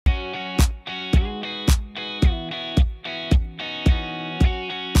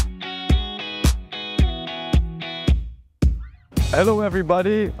Hello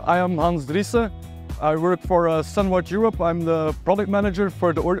everybody, I am Hans Driesen. I work for Sunward Europe. I'm the product manager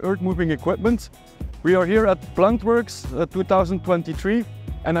for the earth moving equipment. We are here at Plantworx 2023,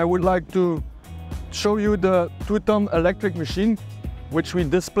 and I would like to show you the 2-ton electric machine which we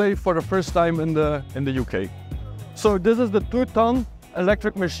display for the first time in the UK. So this is the 2-ton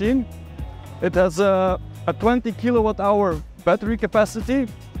electric machine. It has a 20 kilowatt hour battery capacity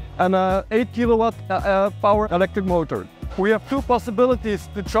and a 8 kilowatt power electric motor. We have two possibilities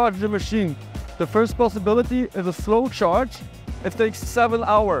to charge the machine. The first possibility is a slow charge. It takes 7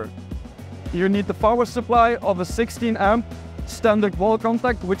 hours. You need the power supply of a 16 amp standard wall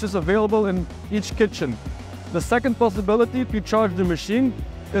contact, which is available in each kitchen. The second possibility to charge the machine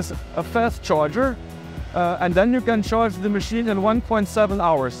is a fast charger, and then you can charge the machine in 1.7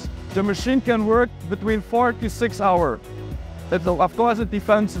 hours. The machine can work between 4 to 6 hours. Of course, it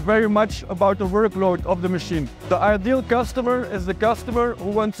depends very much about the workload of the machine. The ideal customer is the customer who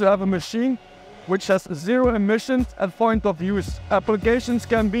wants to have a machine which has zero emissions at point of use. Applications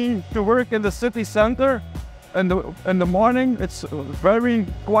can be to work in the city center. In the morning, it's a very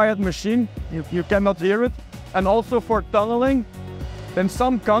quiet machine, you cannot hear it. And also for tunneling. In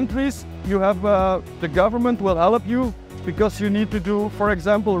some countries, you have the government will help you because you need to do, for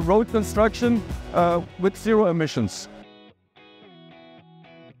example, road construction with zero emissions.